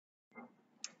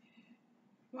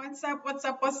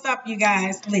What's up, you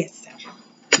guys? Listen,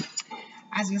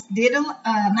 I just did not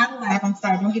a live. I'm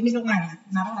sorry, don't give me the line.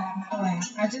 Not a live.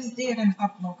 I just did an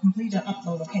upload, completed an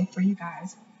upload, okay, for you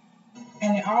guys.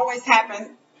 And it always happens.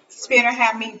 Spirit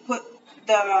had me put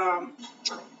the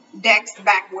decks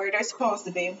back where they're supposed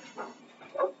to be,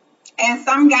 and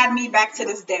some got me back to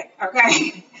this deck.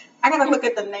 Okay, I gotta look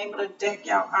at the name of the deck,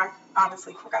 y'all. I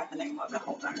honestly forgot the name of it.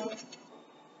 Hold on.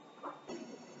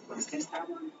 Is this that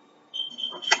one?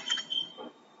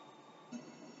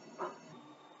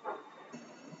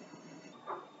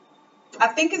 I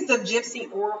think it's the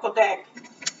Gypsy Oracle deck.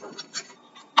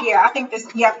 Yeah, I think this,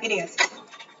 yep, it is.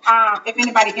 If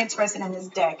anybody interested in this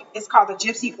deck, it's called the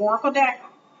Gypsy Oracle deck.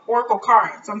 Oracle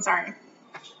cards, I'm sorry.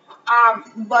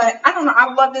 But I don't know,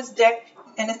 I love this deck,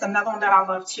 and it's another one that I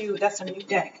love too. That's a new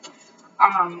deck.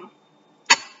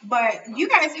 But you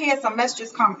guys had some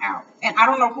messages come out, and I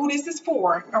don't know who this is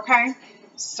for, okay?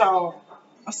 So,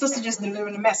 my sister just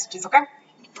delivered the messages, okay?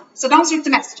 So, don't shoot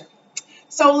the messenger.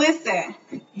 So listen,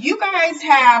 you guys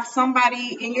have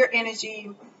somebody in your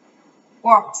energy,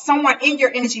 or someone in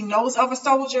your energy knows of a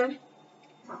soldier.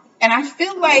 And I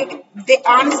feel like,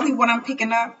 honestly, what I'm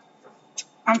picking up,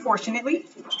 unfortunately,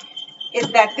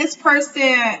 is that this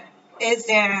person is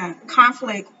in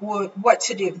conflict with what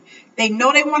to do. They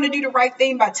know they want to do the right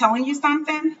thing by telling you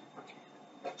something.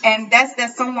 And that's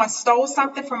that someone stole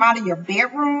something from out of your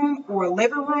bedroom or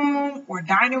living room or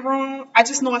dining room. I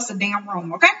just know it's a damn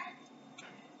room, okay?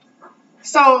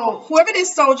 So whoever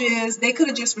this soldier is, they could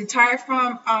have just retired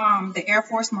from the Air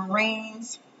Force,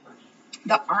 Marines,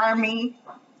 the Army,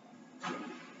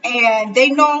 and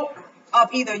they know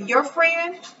of either your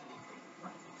friend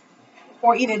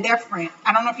or either their friend.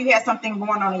 I don't know if you had something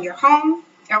going on in your home,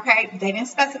 okay? They didn't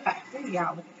specify. Ooh,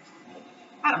 y'all, look at this.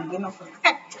 I don't get no friends.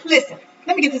 Okay, listen,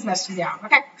 let me get this message to y'all,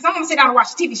 okay? Because I'm going to sit down and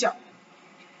watch a TV show.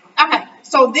 Okay,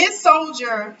 so this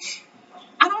soldier,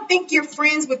 I don't think you're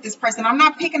friends with this person. I'm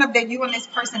not picking up that you and this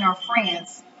person are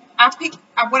friends.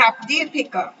 What I did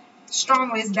pick up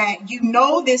strongly is that you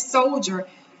know this soldier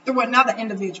through another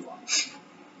individual.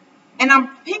 And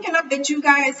I'm picking up that you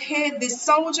guys had this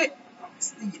soldier,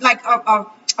 like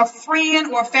a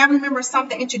friend or a family member or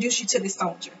something, introduce you to this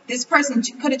soldier. This person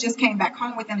could have just came back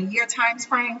home within a year time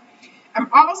frame. I'm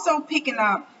also picking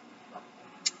up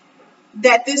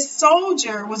that this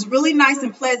soldier was really nice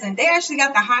and pleasant. They actually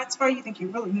got the hots for you. You think you're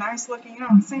really nice looking, you know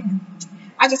what I'm saying?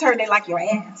 I just heard they like your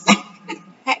ass.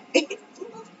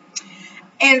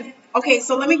 And okay,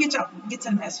 so let me get to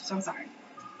the message. I'm sorry.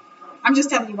 I'm just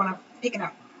telling you what I'm picking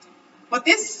up. But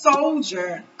this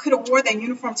soldier could have wore that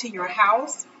uniform to your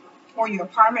house or your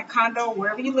apartment, condo,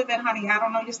 wherever you live at, honey. I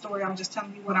don't know your story. I'm just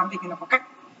telling you what I'm picking up, okay?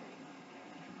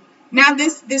 Now,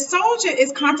 this soldier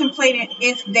is contemplating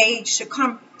if they should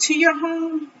come to your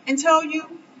home and tell you.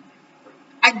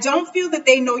 I don't feel that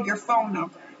they know your phone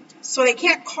number, so they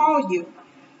can't call you,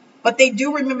 but they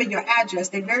do remember your address.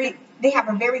 They have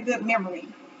a very good memory.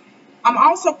 I'm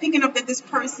also picking up that this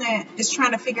person is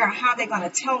trying to figure out how they're going to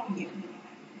tell you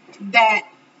that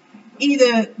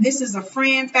either this is a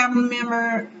friend, family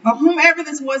member, or whomever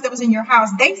this was that was in your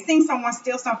house. They've seen someone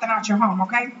steal something out your home,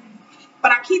 okay?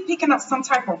 But I keep picking up some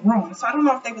type of room. So I don't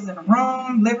know if they was in a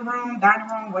room, living room, dining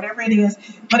room, whatever it is.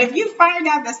 But if you find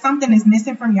out that something is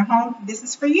missing from your home, this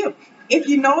is for you. If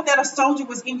you know that a soldier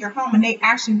was in your home and they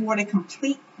actually wore the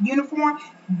complete uniform,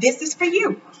 this is for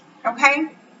you. Okay?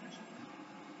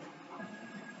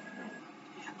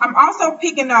 I'm also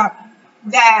picking up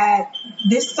that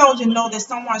this soldier knows that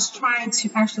someone's trying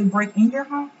to actually break in your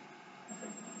home.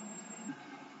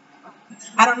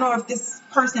 I don't know if this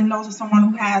person knows of someone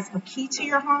who has a key to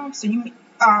your home, so you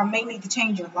may need to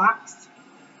change your locks.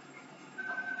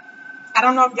 I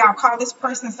don't know if y'all call this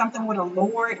person something with a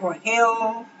Lord or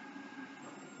L.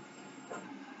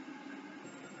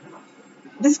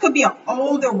 This could be an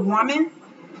older woman.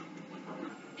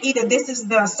 Either this is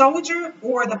the soldier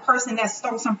or the person that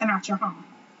stole something out your home.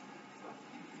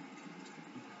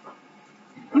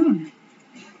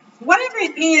 Whatever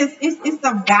it is, it's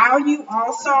the value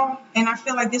also. And I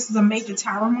feel like this is a major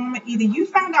tower moment. Either you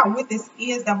found out what this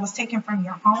is that was taken from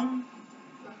your home.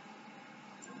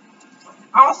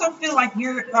 I also feel like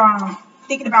you're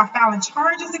thinking about filing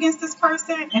charges against this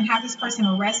person and have this person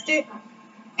arrested.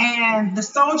 And the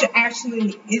soldier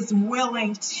actually is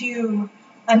willing to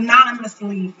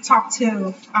anonymously talk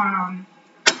to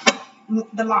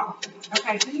the law.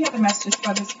 Okay, so you have a message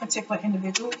for this particular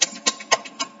individual.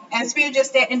 And Spirit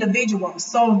just said individual.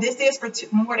 So this is for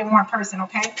more than one person,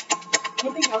 okay?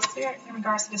 Anything else, Spirit, in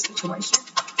regards to this situation?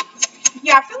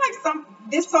 Yeah, I feel like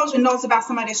this soldier knows about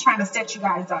somebody that's trying to set you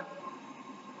guys up.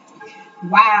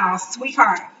 Wow,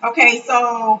 sweetheart. Okay,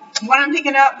 so what I'm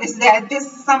picking up is that this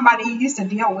is somebody you used to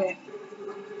deal with,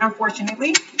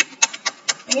 unfortunately.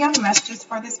 Any other messages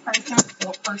for this person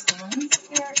or persons?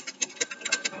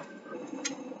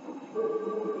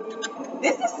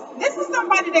 This is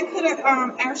somebody that could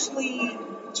have actually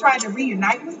tried to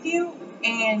reunite with you,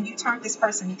 and you turned this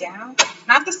person down.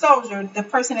 Not the soldier, the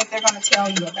person that they're going to tell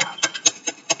you about.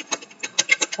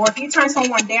 Or if you turn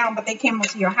someone down, but they came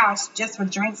into your house just for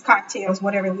drinks, cocktails,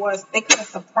 whatever it was, they could have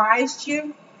surprised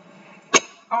you.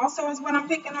 Also, is what I'm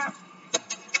picking up.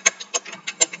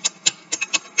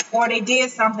 Or they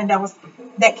did something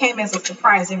that came as a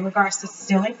surprise in regards to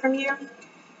stealing from you.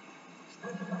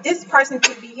 This person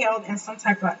could be held in some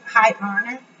type of high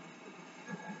honor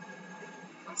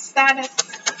status.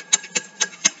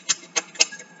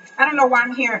 I don't know why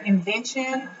I'm hearing invention.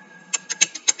 I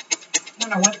don't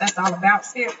know what that's all about,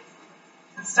 Spirit.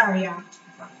 Sorry, y'all.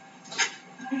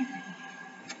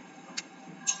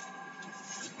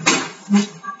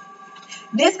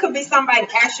 This could be somebody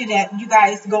actually that you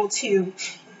guys go to,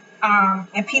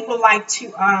 and people like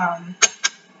to, how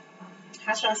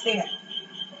should I say it?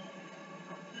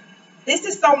 This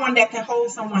is someone that can hold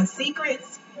someone's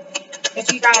secrets.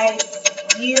 If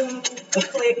you, the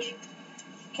clique,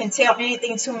 can tell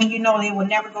anything to them, you know they will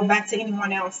never go back to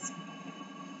anyone else.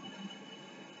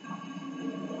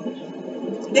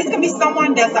 This can be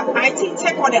someone that's an IT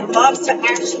tech or that loves to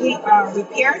actually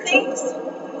repair things,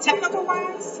 technical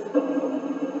wise.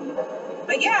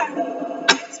 But yeah,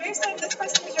 seriously, this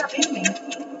person is your enemy.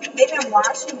 They've been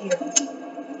watching you.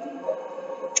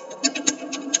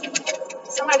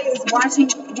 Somebody is watching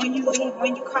when you leave,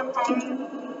 when you come home.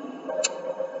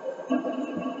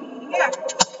 Yeah.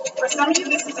 For some of you,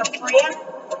 this is a friend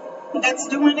that's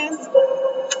doing this.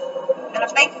 And a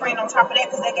fake friend on top of that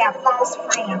because they got a false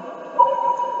friend.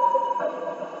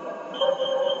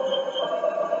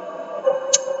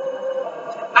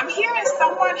 I'm hearing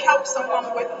someone help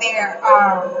someone with their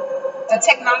the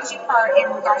technology part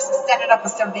in regards to setting up a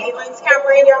surveillance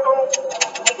camera in your home.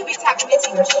 They could be tapping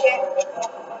into your shit,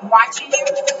 watching you.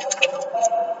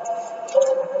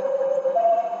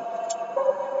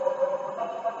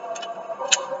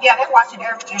 Yeah, they're watching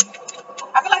everything.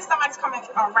 I feel like somebody's coming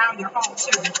around your home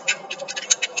too.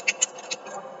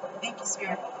 Thank you,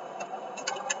 Spirit.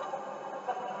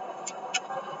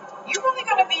 You're really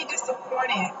gonna be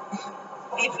disappointed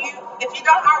if you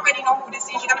don't already know who this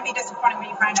is. You're gonna be disappointed when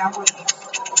you find out who it is.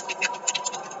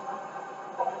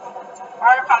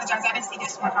 I apologize. I didn't see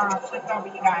this one flipped over,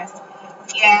 you guys.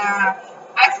 Yeah,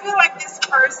 I feel like this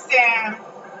person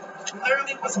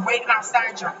literally was waiting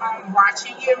outside your home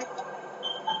watching you.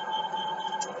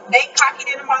 They cocky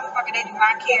than a motherfucker. They do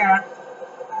not care.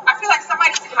 I feel like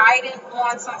somebody's hiding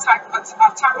on some type of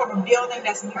top of a building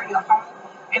that's near your home,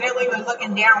 and they're literally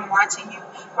looking down, watching you.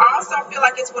 I also feel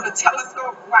like it's with a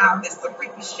telescope. Wow, this is some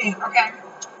creepy shit. Okay.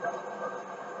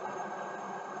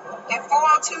 At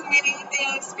 4:02 many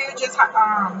things, Spirit just lit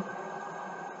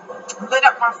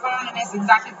up my phone, and it's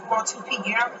exactly 4:02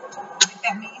 p.m. If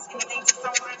that means anything to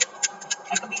someone,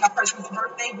 that could be a person's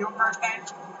birthday, your birthday.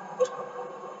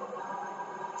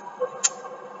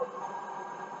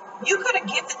 You could have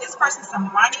gifted this person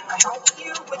some money to help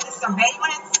you with the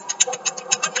surveillance,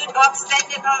 putting it up,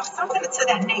 setting it up, something to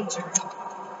that nature.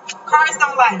 Cards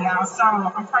don't lie, y'all, so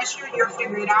I'm pretty sure you'll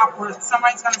figure it out, or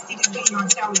somebody's going to see this video and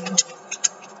tell you.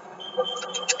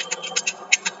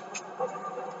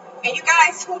 And you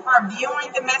guys who are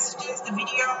viewing the messages, the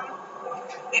video,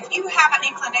 if you have an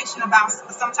inclination about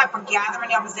some type of gathering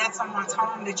that was at someone's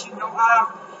home that you know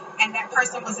of, and that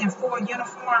person was in full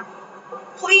uniform,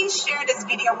 please share this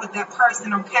video with that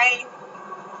person, okay?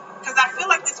 Because I feel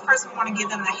like this person want to give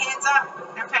them the heads up,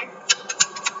 okay?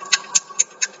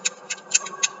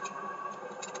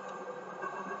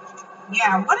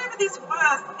 Yeah, whatever this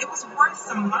was, it was worth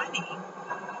some money.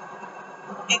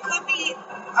 It could be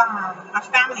a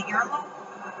family heirloom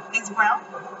as well.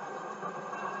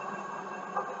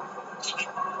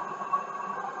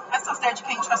 That's so sad you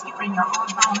can't trust people in your own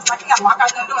home. It's like you gotta walk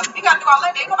out your doors. If you gotta do all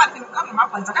that, ain't nobody can come to my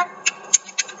place, okay?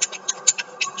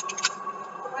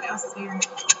 What else, Spirit?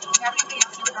 You have anything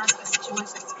else in regards to the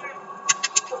situation, Spirit?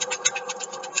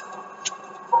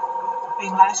 Okay,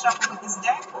 last shuffle with this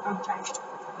deck. Okay.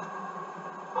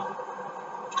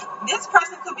 This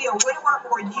person could be a widower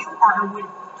or you are a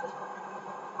widower.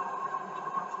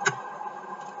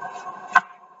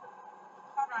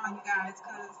 Hold on, you guys,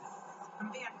 because I'm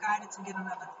being guided to get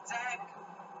another deck.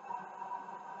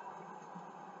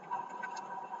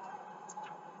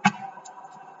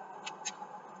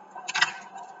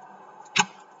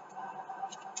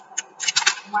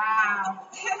 Wow.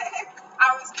 I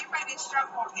was getting ready to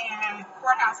struggle and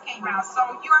courthouse came out. So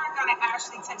you're going to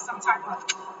actually take some type of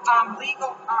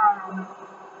legal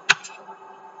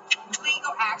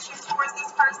action towards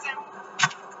this person.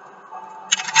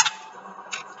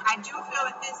 I do feel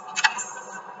that this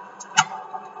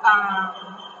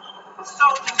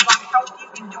soul is going to help you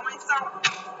in doing so.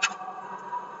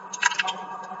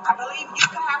 I believe you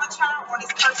could have a child, or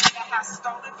this person that has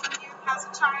stolen from you has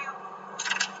a child.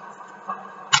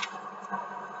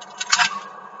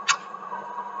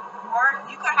 Or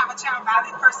you could have a child by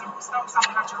the person who stole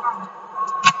something out your home.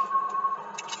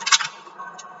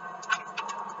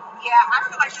 Yeah, I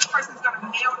feel like this person's going to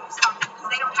mail you something because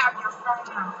they don't have your phone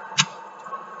number.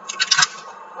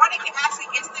 Or they can actually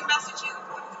instant message you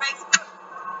through Facebook.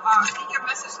 Send your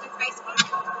message through Facebook.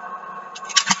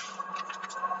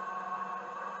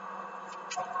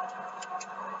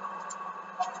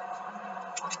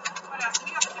 What else? Do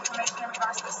you have information in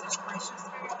regards to the situation,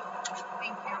 Spirit?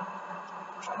 Thank you.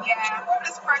 Yeah, whoever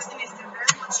this person is, they're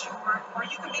very mature, or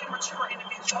you can be a mature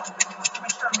individual, a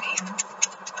mature man.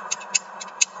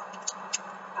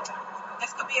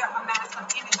 This could be a mass of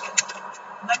energy.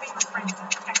 Let me rephrase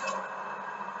it, okay?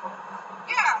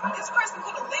 Yeah, this person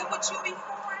could have lived with you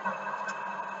before,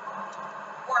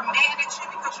 or mad at you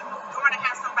because you moved on and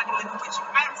have somebody living with you.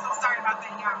 I am so sorry about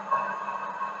that, y'all.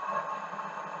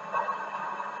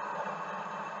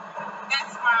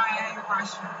 That's my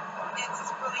washer.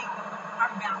 It's really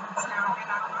unbalanced now, and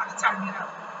I don't know how to tighten it up.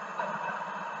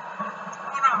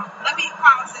 Hold on. Let me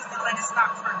pause this and let it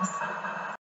stop first.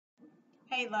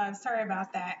 Hey, love. Sorry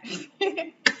about that.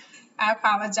 I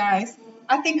apologize.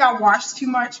 I think I washed too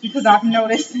much because I've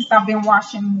noticed since I've been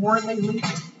washing more lately,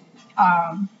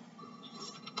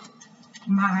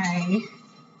 my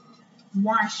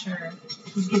washer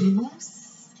is getting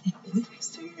loose and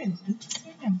looser and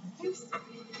looser and looser.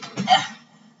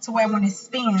 To where when it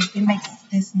spins, it makes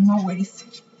this noise.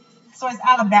 So it's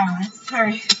out of balance.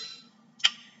 Sorry.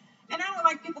 And I don't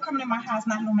like people coming in my house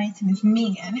not no maintenance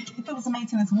men. If it was a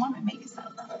maintenance woman, maybe so.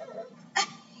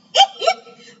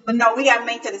 But no, we got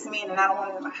maintenance men, and I don't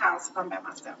want it in my house if I'm by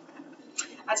myself.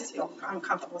 I just feel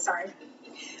uncomfortable. Sorry.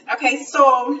 Okay,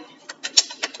 so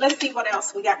let's see what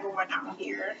else we got going on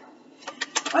here.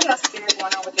 What else is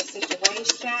going on with this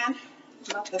situation?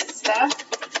 Love this stuff.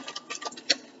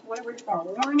 What are we for?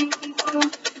 Warning people?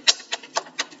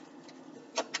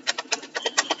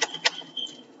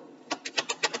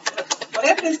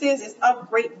 Whatever this is of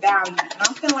great value. And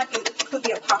I'm feeling like it could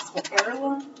be a possible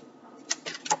heirloom.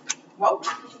 Whoa.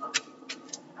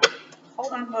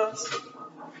 Hold on, love.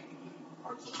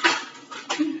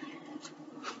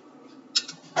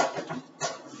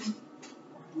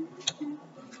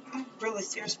 I really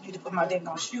seriously need to put my dang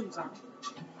on shoes on.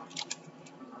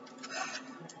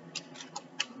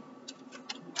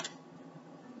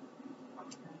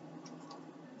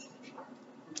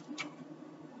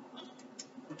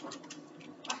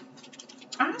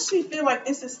 I actually feel like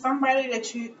this is somebody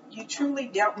that you truly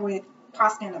dealt with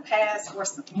possibly in the past, or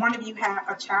one of you have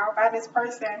a child by this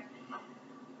person.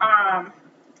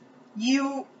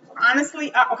 You honestly,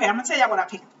 okay, I'm gonna tell y'all what I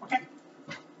picked. Okay,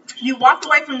 you walked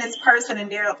away from this person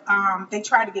and they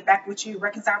tried to get back with you,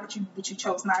 reconcile with you, but you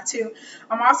chose not to.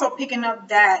 I'm also picking up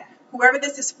that whoever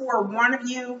this is for, one of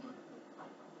you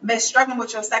been struggling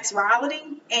with your sexuality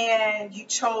and you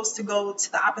chose to go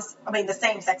to the opposite, I mean the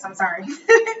same sex, I'm sorry.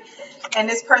 And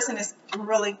this person is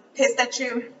really pissed at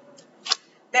you.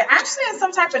 They're actually in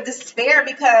some type of despair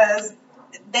because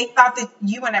they thought that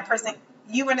you and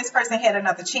this person had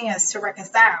another chance to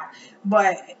reconcile,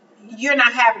 but you're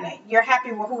not having it. You're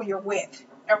happy with who you're with,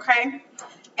 okay?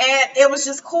 And it was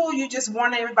just cool. You just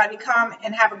wanted everybody to come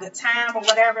and have a good time or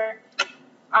whatever.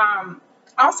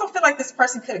 I also feel like this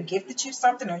person could have gifted you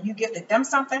something, or you gifted them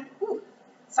something. Ooh,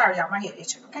 sorry, y'all, my head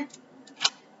itching, okay?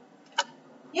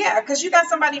 Yeah, because you got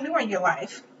somebody new in your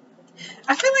life.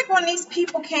 I feel like when these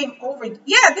people came over,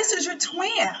 yeah, this is your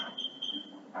twin.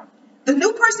 The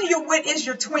new person you're with is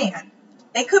your twin.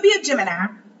 They could be a Gemini.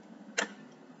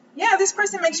 Yeah, this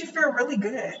person makes you feel really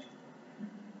good.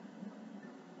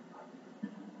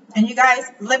 And you guys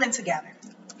living together.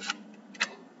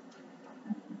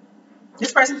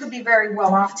 This person could be very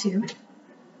well off too.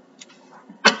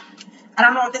 I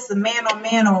don't know if this is a man on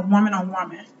man or a woman on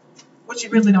woman. Which you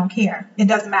really don't care. It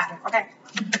doesn't matter, okay?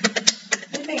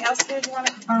 Anything else here you want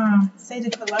to say to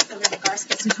collective in regards to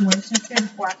the situation here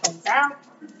before I close out?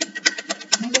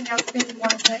 Anything else here you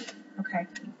want to say? Okay.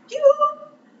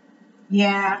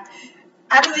 Yeah.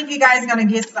 I believe you guys are going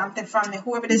to get something from it,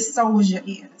 whoever this soldier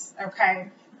is,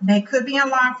 okay? They could be in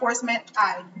law enforcement.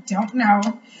 I don't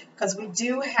know. Because we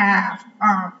do have,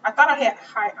 I thought I had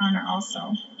high honor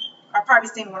also. I probably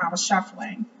seen when I was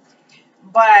shuffling.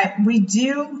 But we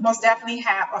do most definitely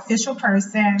have official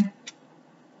person,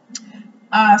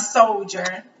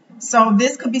 soldier. So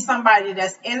this could be somebody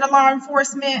that's in the law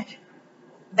enforcement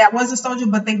that was a soldier,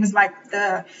 but they was like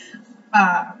the,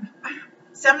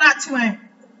 so I'm not too,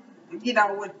 you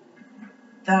know, with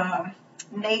the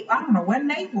I don't know what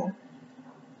naval,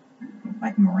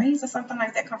 like Marines or something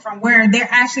like that come from, where they're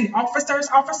actually officers,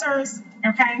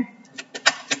 okay?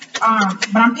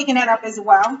 But I'm picking that up as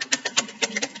well.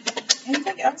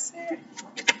 Anything else here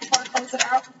before I close it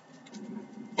out?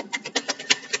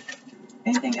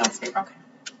 Anything else here? Okay.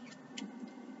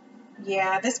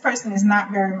 Yeah, this person is not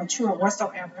very mature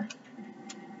whatsoever.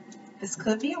 This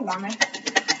could be a woman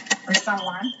or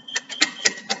someone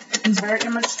who's very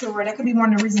immature. That could be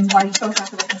one of the reasons why you chose not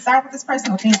to reconcile with this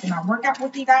person, or things did not work out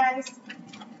with you guys.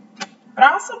 But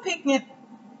I also picking it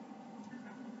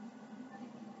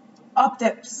up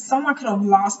that someone could have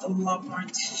lost a loved one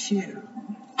too,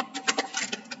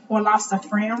 or lost a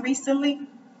friend recently.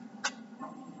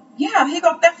 Yeah, here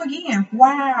go theft again.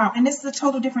 Wow, and this is a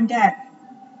total different deck.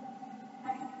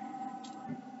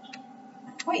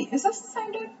 Wait, is this the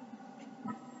same deck?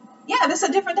 Yeah, this is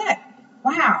a different deck.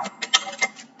 Wow.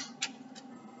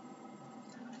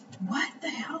 What the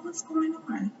hell is going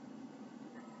on?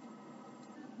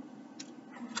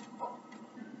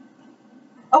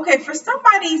 Okay, for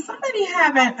somebody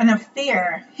having an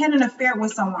affair, had an affair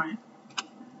with someone,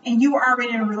 and you were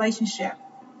already in a relationship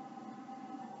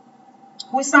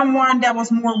with someone that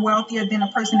was more wealthier than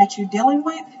a person that you're dealing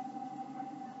with.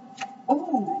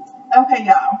 Ooh, okay,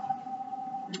 y'all.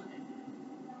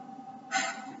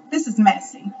 This is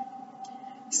messy.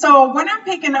 So what I'm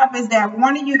picking up is that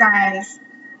one of you guys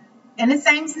in the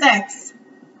same sex,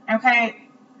 okay,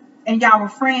 and y'all were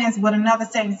friends with another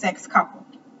same-sex couple.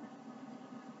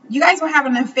 You guys were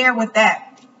having an affair with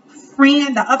that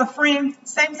friend, the other friend,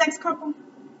 same-sex couple,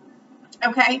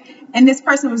 okay? And this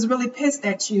person was really pissed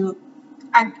at you.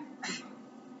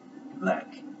 Look,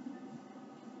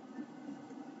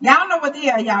 y'all know what the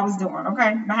hell y'all was doing,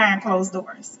 okay, behind closed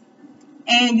doors.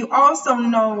 And you also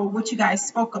know what you guys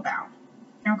spoke about,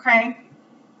 okay?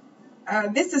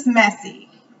 This is messy.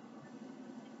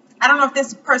 I don't know if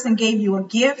this person gave you a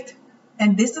gift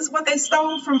and this is what they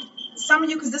stole from some of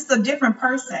you, because this is a different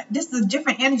person. This is a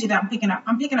different energy that I'm picking up.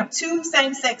 I'm picking up two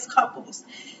same-sex couples.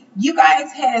 You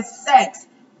guys had sex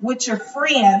with your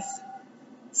friends,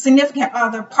 significant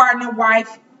other, partner,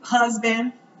 wife,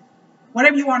 husband,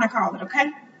 whatever you want to call it,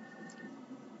 okay?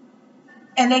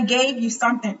 And they gave you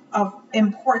something of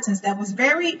importance that was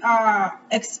very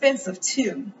expensive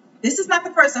too. This is not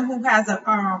the person who has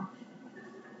a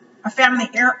family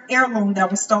heirloom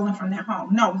that was stolen from their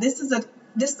home. No, this is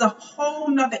a whole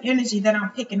nother energy that I'm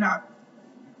picking up.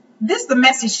 This is the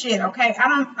messy shit, okay?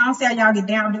 I don't see how y'all get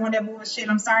down doing that bullshit.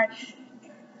 I'm sorry.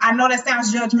 I know that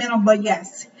sounds judgmental, but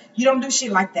yes, you don't do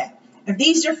shit like that. If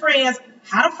these your friends,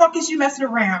 how the fuck is you messing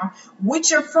around with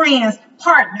your friend's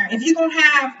partner? If you're gonna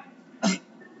have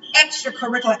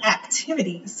extracurricular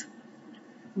activities,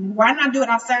 why not do it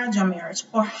outside your marriage?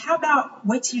 Or how about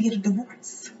wait till you get a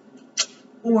divorce?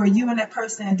 Or you and that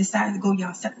person decide to go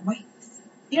y'all separate ways.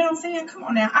 You know what I'm saying? Come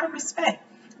on now, out of respect.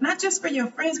 Not just for your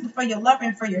friends, but for your lover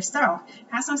and for yourself.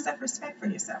 Have some self-respect for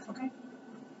yourself, okay?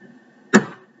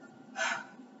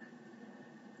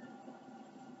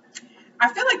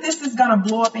 I feel like this is going to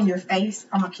blow up in your face.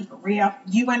 I'm going to keep it real.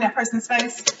 You in that person's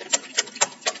face,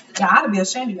 y'all ought to be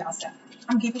ashamed of yourself.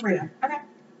 I'm going to keep it real, okay?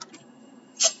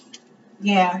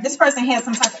 Yeah, this person had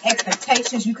some type of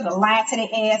expectations. You could have lied to their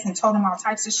ass and told them all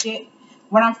types of shit.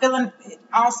 What I'm feeling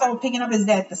also picking up is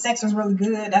that the sex was really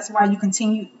good. That's why you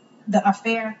continued the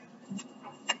affair.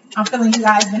 I'm feeling you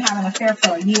guys been having an affair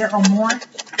for a year or more.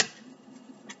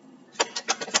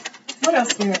 What else,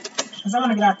 Spirit? Because I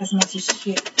want to get out this messy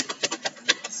shit.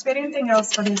 Spirit, anything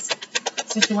else for this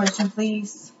situation,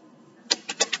 please?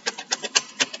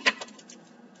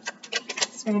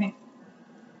 Spirit.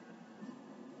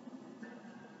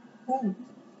 Ooh.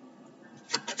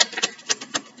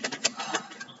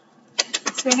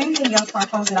 Spirit, anything else before I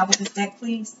close it out with this deck,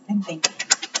 please? And thank you.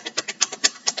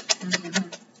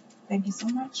 Thank you so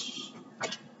much.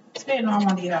 Spirit, no, I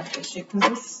want to get out of this shit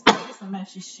because it's some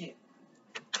messy shit.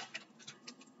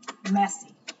 Messy.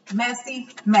 Messy,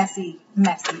 messy,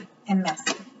 messy, and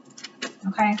messy.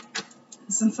 Okay?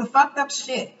 Some fucked up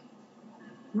shit.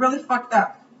 Really fucked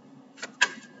up.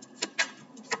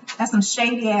 That's some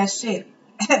shady ass shit.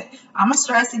 I'm going to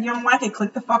stress if you don't like it,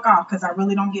 click the fuck off because I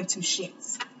really don't give two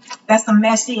shits. That's some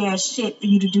messy ass shit for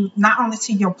you to do not only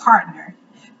to your partner,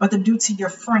 but to do to your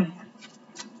friend.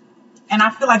 And I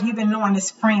feel like you've been knowing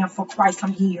this friend for quite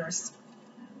some years.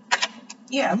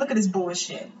 Yeah, look at this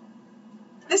bullshit.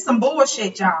 This some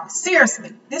bullshit, y'all.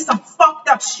 Seriously, this some fucked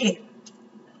up shit.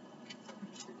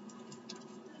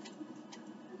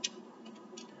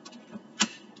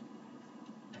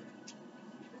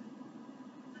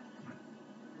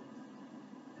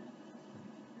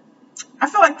 I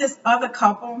feel like this other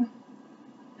couple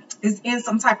is in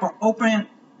some type of open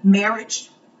marriage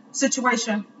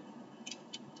situation.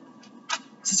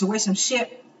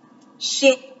 Shit.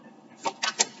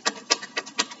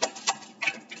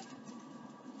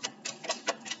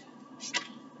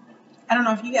 I don't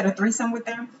know if you had a threesome with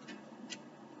them,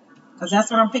 because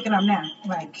that's what I'm picking up now.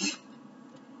 Like,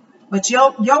 but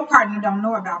your partner don't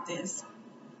know about this.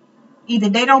 Either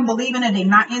they don't believe in it, they're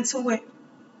not into it.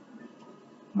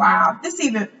 Wow, this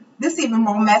even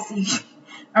more messy.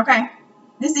 Okay,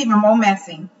 this even more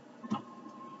messy.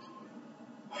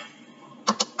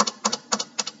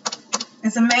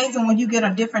 It's amazing when you get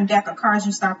a different deck of cards,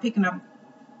 you start picking up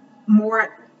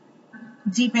more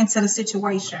deep into the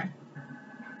situation.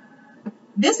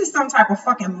 This is some type of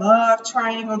fucking love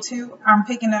triangle too. I'm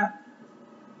picking up.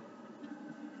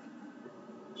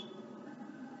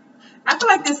 I feel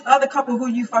like this other couple who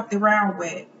you fucked around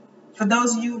with, for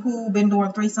those of you who've been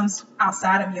doing threesomes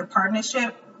outside of your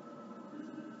partnership,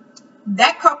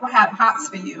 that couple had hots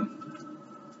for you.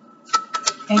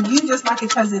 And you just like it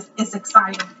because it's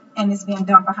exciting and it's being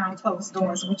done behind closed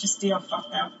doors, which is still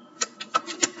fucked up.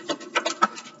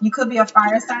 You could be a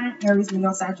fire sign, Aries,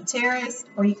 Leo, Sagittarius,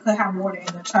 or you could have water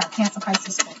in your chart, Cancer,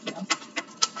 Pisces, Scorpio.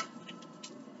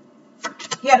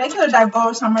 Yeah, they could have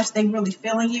divulged how much they really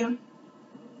feeling you.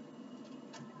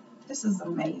 This is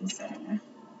amazing.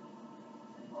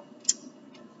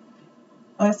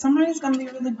 But somebody's going to be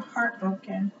really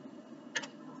heartbroken.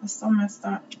 It's so messed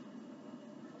up.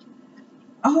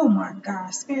 Oh my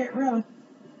gosh, Spirit, really?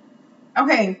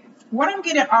 Okay, what I'm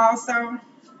getting also,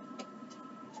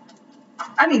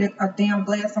 I need a damn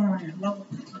glass of wine. Lord.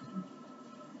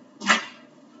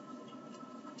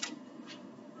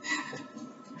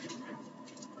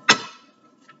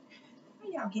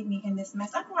 Y'all get me in this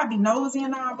mess. I know I be nosy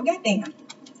and all, but goddamn,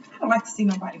 I don't like to see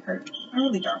nobody hurt. I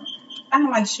really don't. I don't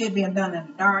like shit being done in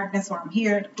the dark. That's why I'm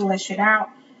here, to pull that shit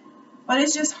out. But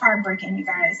it's just heartbreaking, you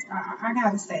guys. I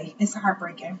gotta say, it's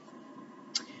heartbreaking.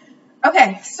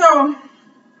 Okay, so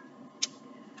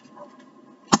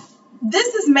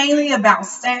this is mainly about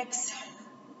sex.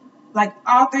 Like,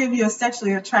 all three of you are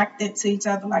sexually attracted to each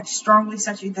other, like strongly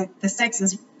sexually. The sex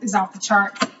is off the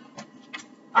chart.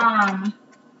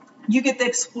 You get to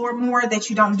explore more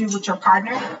that you don't do with your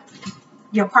partner.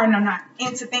 Your partner not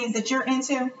into things that you're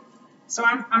into. So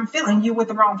I'm feeling you with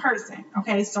the wrong person.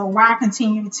 Okay, so why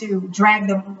continue to drag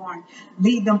them on,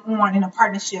 lead them on in a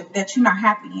partnership that you're not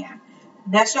happy in?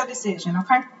 That's your decision,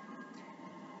 okay?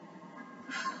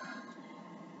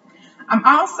 I'm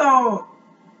also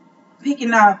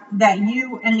picking up that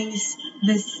you and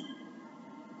this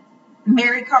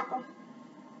married couple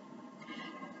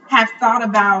have thought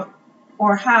about,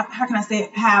 or how can I say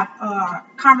it, have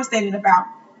conversated about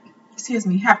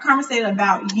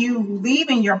you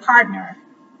leaving your partner,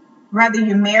 whether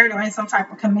you're married or in some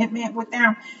type of commitment with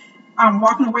them,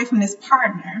 walking away from this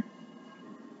partner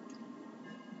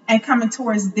and coming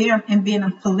towards them and being in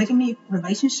a polygamy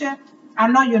relationship. I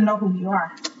know you'll know who you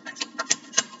are.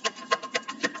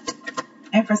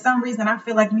 And for some reason, I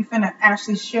feel like you're finna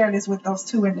actually share this with those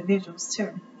two individuals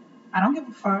too. I don't give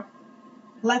a fuck.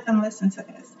 Let them listen to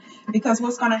this. Because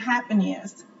what's going to happen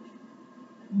is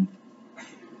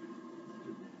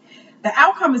the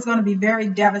outcome is going to be very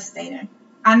devastating.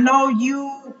 I know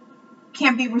you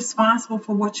can't be responsible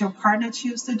for what your partner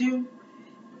chooses to do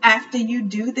after you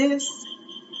do this.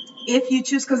 If you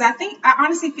choose, because I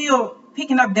honestly feel,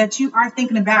 picking up, that you are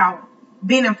thinking about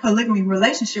being in a polygamy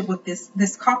relationship with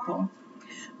this couple.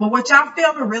 But what y'all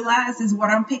fail to realize is what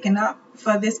I'm picking up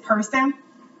for this person,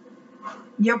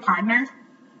 your partner.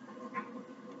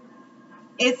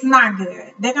 It's not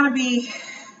good. They're going to be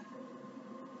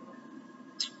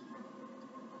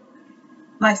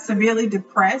like severely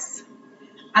depressed.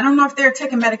 I don't know if they're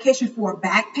taking medication for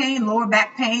back pain, lower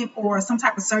back pain, or some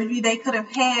type of surgery they could have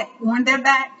had on their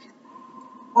back,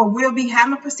 or will be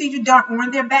having a procedure done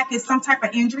on their back. It's some type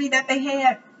of injury that they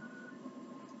had.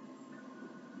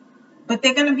 But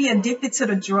they're going to be addicted to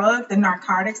the drug, the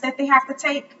narcotics that they have to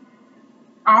take.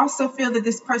 I also feel that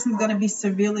this person is going to be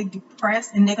severely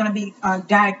depressed, and they're going to be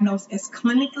diagnosed as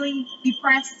clinically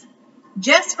depressed.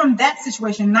 Just from that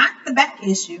situation, not the back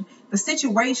issue, the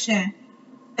situation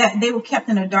that they were kept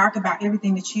in the dark about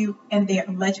everything that you and their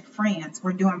alleged friends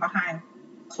were doing behind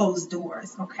closed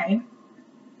doors, okay?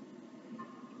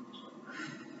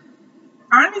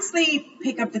 Honestly,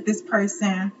 pick up that this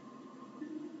person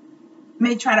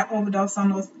may try to overdose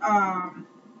on those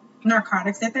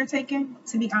narcotics that they're taking,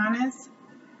 to be honest.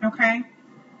 Okay?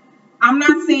 I'm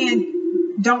not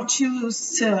saying don't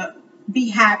choose to be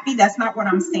happy. That's not what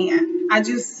I'm saying.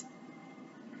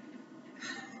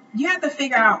 You have to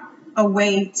figure out a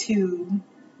way to,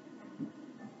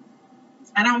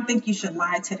 I don't think you should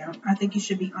lie to them. I think you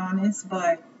should be honest,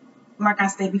 but like I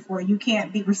said before, you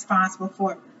can't be responsible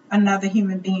for another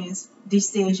human being's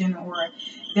decision or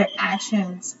their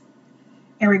actions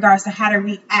in regards to how to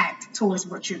react towards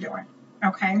what you're doing.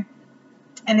 Okay?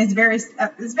 And it's very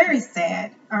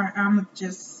sad. I'm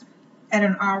just at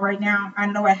an awe right now. I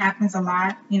know it happens a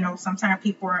lot. You know, sometimes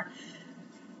people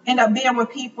end up being with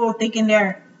people thinking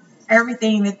they're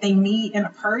everything that they need in a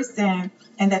person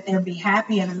and that they'll be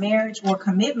happy in a marriage or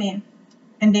commitment.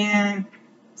 And then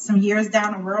some years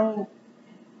down the road,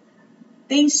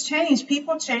 things change,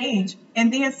 people change.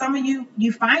 And then some of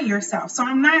you find yourself. So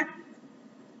I'm not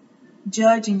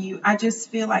judging you. I just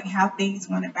feel like how things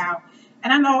went about.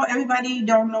 And I know everybody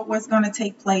don't know what's going to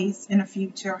take place in the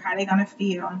future, how they're going to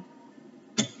feel.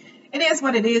 It is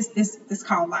what it is. It's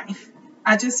called life.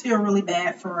 I just feel really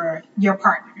bad for your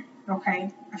partner.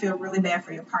 Okay? I feel really bad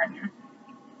for your partner.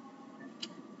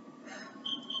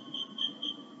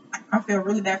 I feel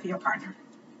really bad for your partner.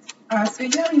 So do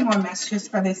you have any more messages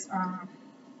for this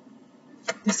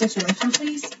situation,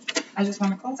 please? I just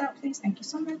want to close out, please. Thank you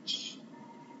so much.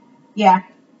 Yeah.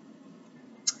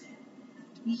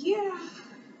 You're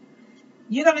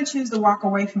going to choose to walk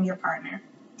away from your partner.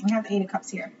 We have the 8 of Cups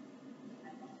here.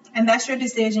 And that's your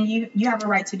decision. You have a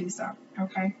right to do so,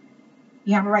 okay?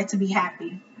 You have a right to be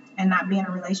happy and not be in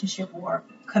a relationship or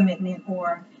commitment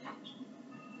or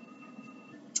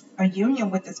a union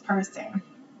with this person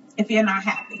if you're not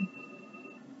happy.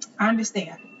 I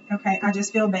understand, okay? I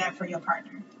just feel bad for your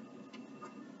partner.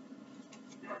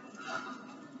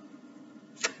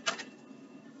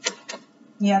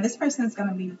 Yeah, this person is going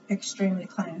to be extremely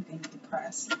cleansed and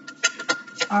depressed.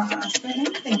 So let me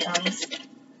think, guys.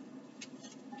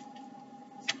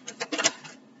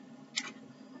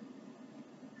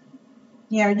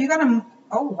 Yeah, you're going to...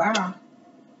 Oh, wow.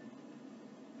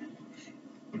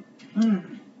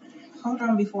 Hold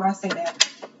on before I say that.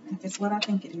 If it's what I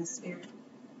think it is, Spirit.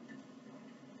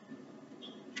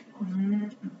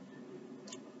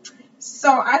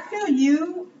 So I feel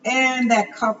you and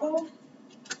that couple,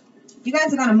 you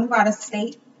guys are going to move out of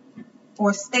state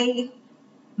or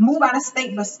move out of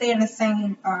state but stay in the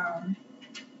same,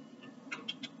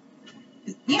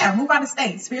 move out of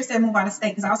state. Spirit said move out of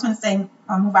state because I was going to say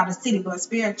move out of city, but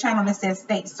Spirit channel that says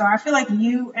state. So I feel like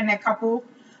you and that couple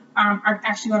are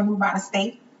actually going to move out of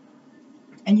state.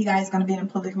 And you guys are going to be in a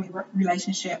polygamy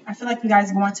relationship. I feel like you guys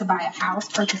are going to buy a house,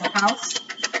 purchase a house.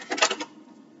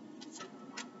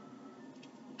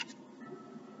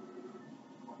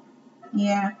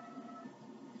 Yeah.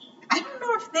 I don't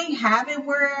know if they have it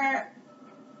where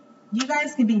you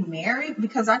guys can be married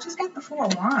because I just got the 4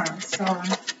 of Wands. So,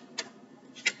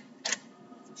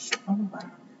 oh,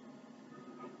 wow.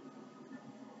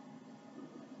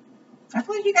 I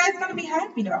feel like you guys are going to be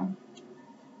happy, though.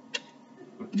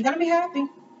 You're going to be happy.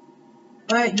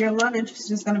 But your love interest is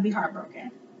just going to be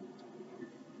heartbroken.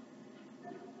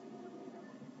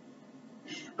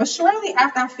 But shortly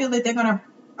after, I feel that they're going to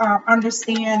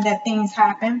understand that things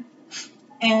happen.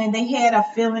 And they had a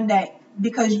feeling that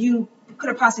because you could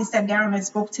have possibly sat down and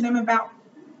spoke to them about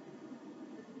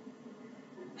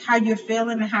how you're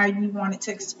feeling and how you wanted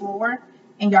to explore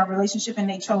in your relationship, and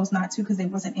they chose not to because they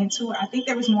wasn't into it. I think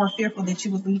they was more fearful that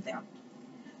you would leave them.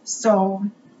 So,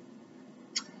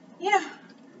 yeah.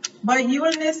 But you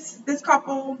and this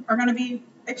couple are going to be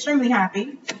extremely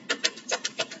happy.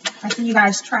 I see you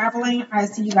guys traveling. I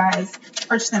see you guys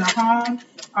purchasing a home.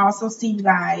 I also see you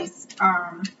guys,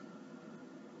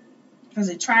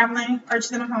 traveling,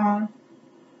 purchasing a home,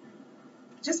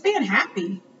 just being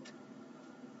happy.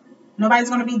 Nobody's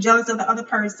going to be jealous of the other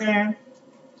person.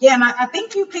 Yeah, and I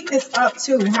think you picked this up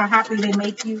too, how happy they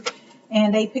make you.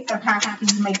 And they picked up how happy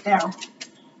you make them.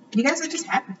 You guys are just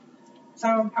happy.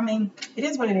 So, I mean, it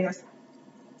is what it is.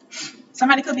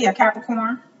 Somebody could be a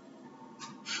Capricorn.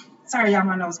 Sorry, y'all,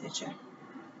 my nose itching.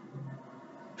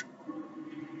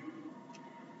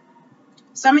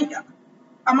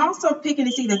 I'm also picking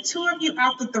to see the 2 of you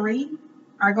out the 3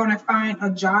 are going to find a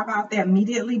job out there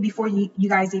immediately before you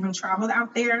guys even traveled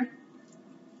out there.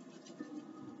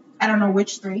 I don't know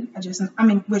which 3.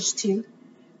 Which 2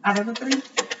 out of the 3.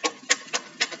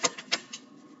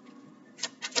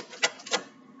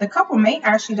 The couple may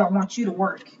actually don't want you to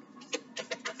work.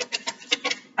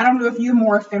 I don't know if you're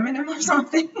more feminine or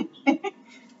something.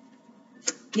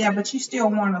 Yeah, but you still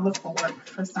want to look for work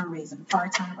for some reason,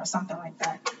 part-time or something like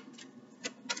that.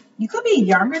 You could be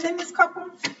younger than this couple.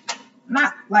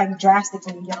 Not like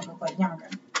drastically younger, but younger.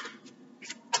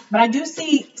 But I do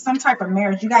see some type of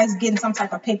marriage. You guys getting some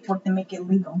type of paperwork to make it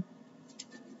legal.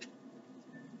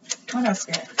 What else,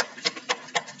 Spirit?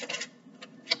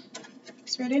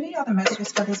 Spirit, any other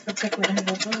messages for this particular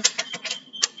individual?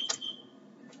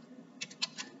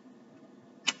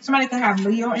 Somebody could have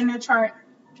Leo in their chart.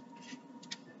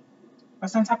 Or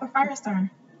some type of fire sign.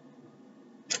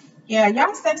 Yeah,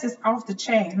 y'all sex is off the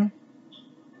chain.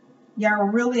 Y'all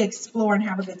really explore and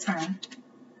have a good time.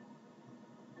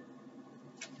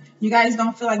 You guys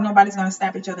don't feel like nobody's going to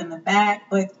stab each other in the back,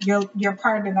 but your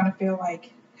partner going to feel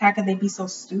like, how could they be so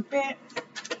stupid?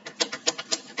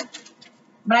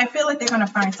 But I feel like they're going to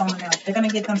find someone else. They're going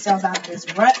to get themselves out of this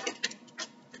rut.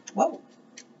 Whoa.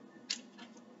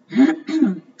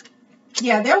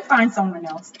 Yeah, they'll find someone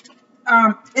else.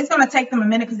 It's going to take them a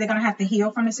minute because they're going to have to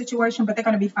heal from the situation, but they're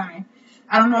going to be fine.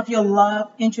 I don't know if your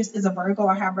love interest is a Virgo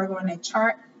or have Virgo in their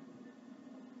chart.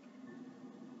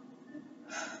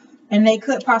 And they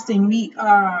could possibly meet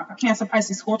a Cancer,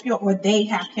 Pisces, Scorpio, or they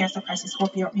have Cancer, Pisces,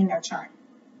 Scorpio in their chart.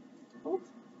 Ooh.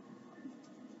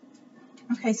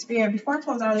 Okay, Spirit, before I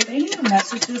close out, is there any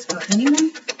messages for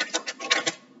anyone?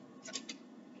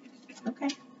 Okay.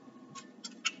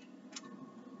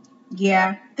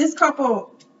 Yeah, this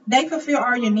couple, they fulfill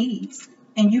all your needs,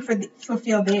 and you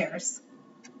fulfill theirs.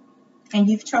 And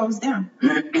you've chose them.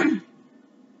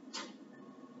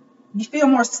 You feel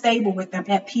more stable with them,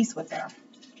 at peace with them.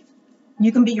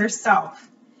 You can be yourself.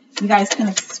 You guys can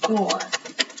explore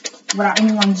without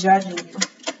anyone judging you.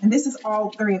 And this is all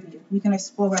three of you. You can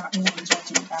explore without anyone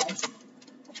judging you guys.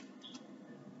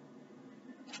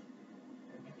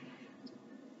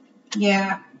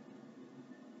 Yeah.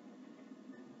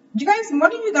 You guys,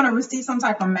 one of you going to receive some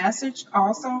type of message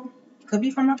also. Could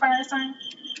be from a fire sign.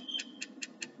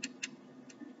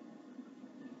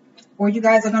 Or you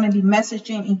guys are going to be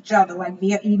messaging each other, like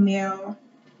via email.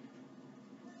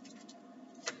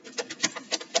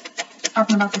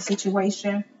 Talking about the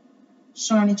situation,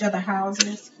 showing each other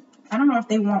houses. I don't know if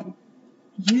they want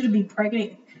you to be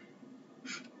pregnant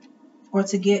or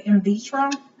to get in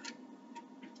vitro,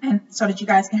 and so that you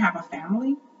guys can have a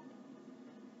family.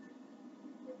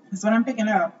 That's what I'm picking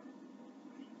up.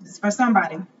 It's for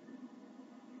somebody.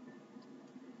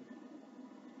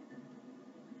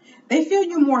 They feel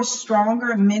you more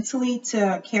stronger mentally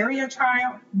to carry a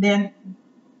child than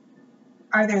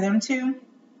either of them two.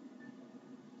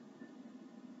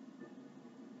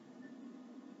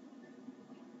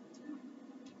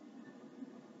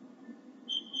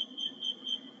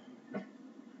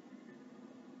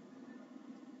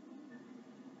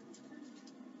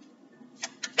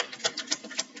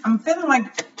 I'm feeling like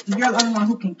you're the only one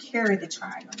who can carry the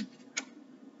child.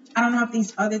 I don't know if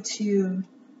these other two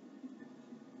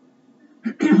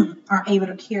are able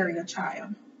to carry a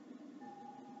child.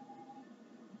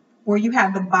 Or you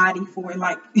have the body for it.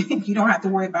 Like, you don't have to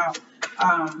worry about,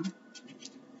 how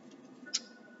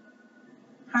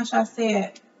should I say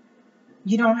it?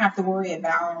 You don't have to worry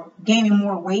about gaining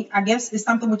more weight. I guess it's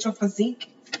something with your physique,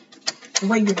 the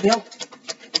way you're built.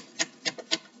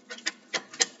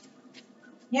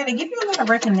 Yeah, they give you a lot of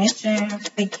recognition.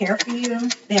 They care for you.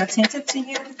 They're attentive to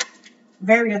you.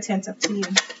 Very attentive to you.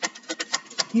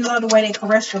 You love the way they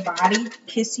caress your body,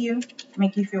 kiss you,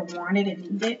 make you feel wanted and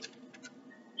needed.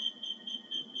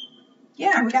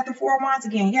 Yeah, we got the Four of Wands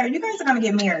again. Yeah, you guys are going to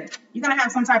get married. You're going to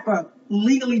have some type of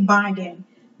legally binding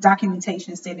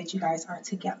documentation saying that you guys are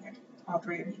together, all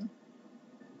three of you.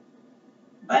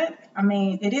 But, I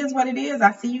mean, it is what it is.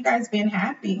 I see you guys being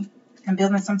happy and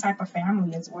building some type of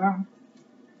family as well.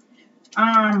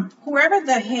 Whoever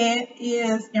the head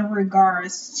is in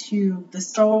regards to the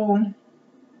soul,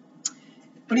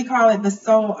 what do you call it? The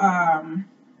soul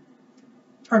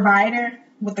provider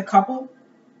with the couple.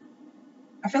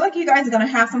 I feel like you guys are going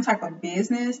to have some type of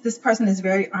business. This person is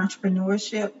very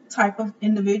entrepreneurship type of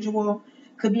individual.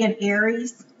 Could be an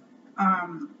Aries.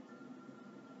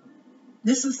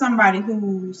 This is somebody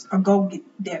who's a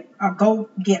go-getter.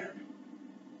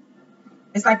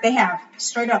 It's like they have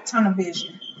straight up tunnel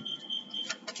vision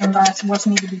in regards to what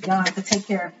needs to be done to take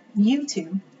care of you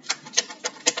two.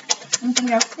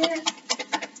 Anything else here?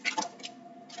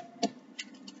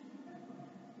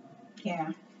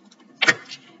 Yeah.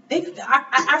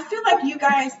 I feel like you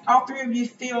guys, all three of you,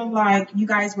 feel like you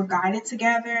guys were guided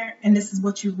together and this is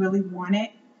what you really wanted.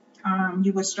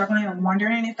 You were struggling and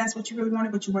wondering if that's what you really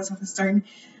wanted, but you wasn't for certain.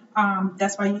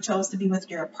 That's why you chose to be with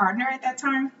your partner at that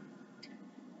time.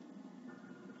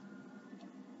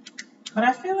 But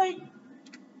I feel like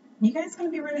you guys are going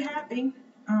to be really happy.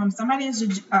 Somebody is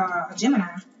a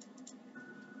Gemini.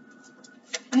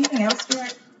 Anything else,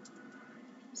 Spirit?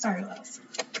 Sorry, loves.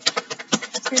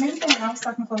 Is there anything else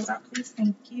I can close out, please?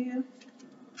 Thank you.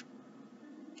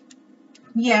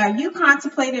 Yeah, you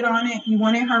contemplated on it. You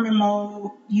went in hermit mode.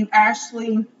 You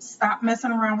actually stopped messing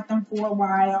around with them for a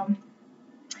while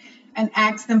and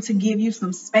asked them to give you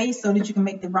some space so that you can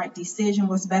make the right decision,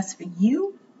 what's best for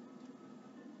you.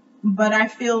 But I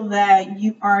feel that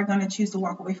you are going to choose to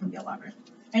walk away from your lover.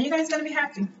 And you guys are going to be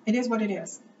happy. It is what it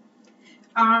is.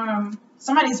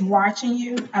 Somebody's watching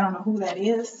you. I don't know who that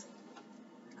is.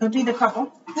 Could be the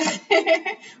couple.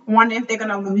 Wondering if they're going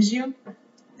to lose you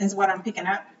is what I'm picking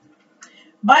up.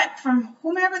 But from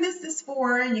whomever this is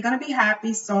for, you're going to be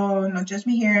happy. So no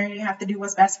judgment here. You have to do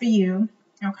what's best for you.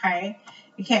 Okay.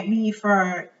 It can't be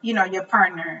for, your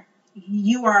partner.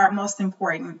 You are most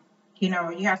important. You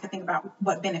have to think about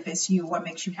what benefits you, what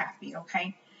makes you happy.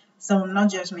 Okay. So no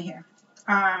judgment here.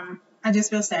 I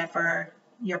just feel sad for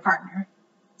your partner.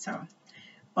 So,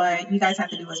 but you guys have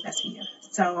to do what's best for you.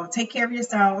 So take care of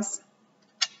yourselves.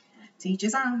 To each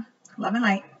his own. Love and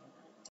light.